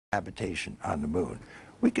habitation on the moon.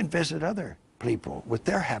 We can visit other people with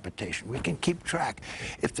their habitation. We can keep track.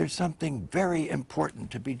 If there's something very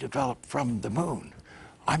important to be developed from the moon,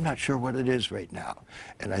 I'm not sure what it is right now.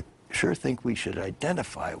 And I sure think we should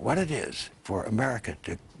identify what it is for America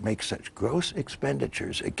to make such gross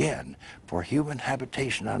expenditures again for human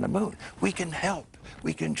habitation on the moon. We can help.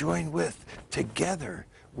 We can join with. Together,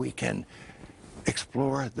 we can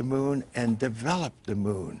explore the moon and develop the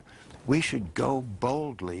moon. We should go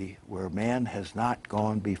boldly where man has not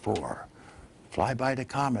gone before. Fly by the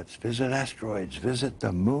comets, visit asteroids, visit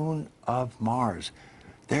the moon of Mars.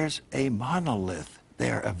 There's a monolith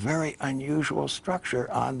there, a very unusual structure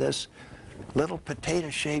on this little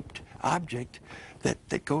potato-shaped object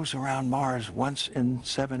that goes around Mars once in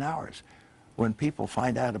 7 hours. When people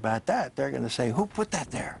find out about that, they're going to say, who put that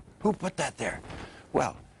there? Who put that there?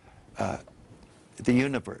 Well, the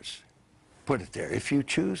universe put it there. If you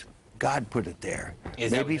choose, God put it there.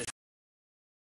 Is Maybe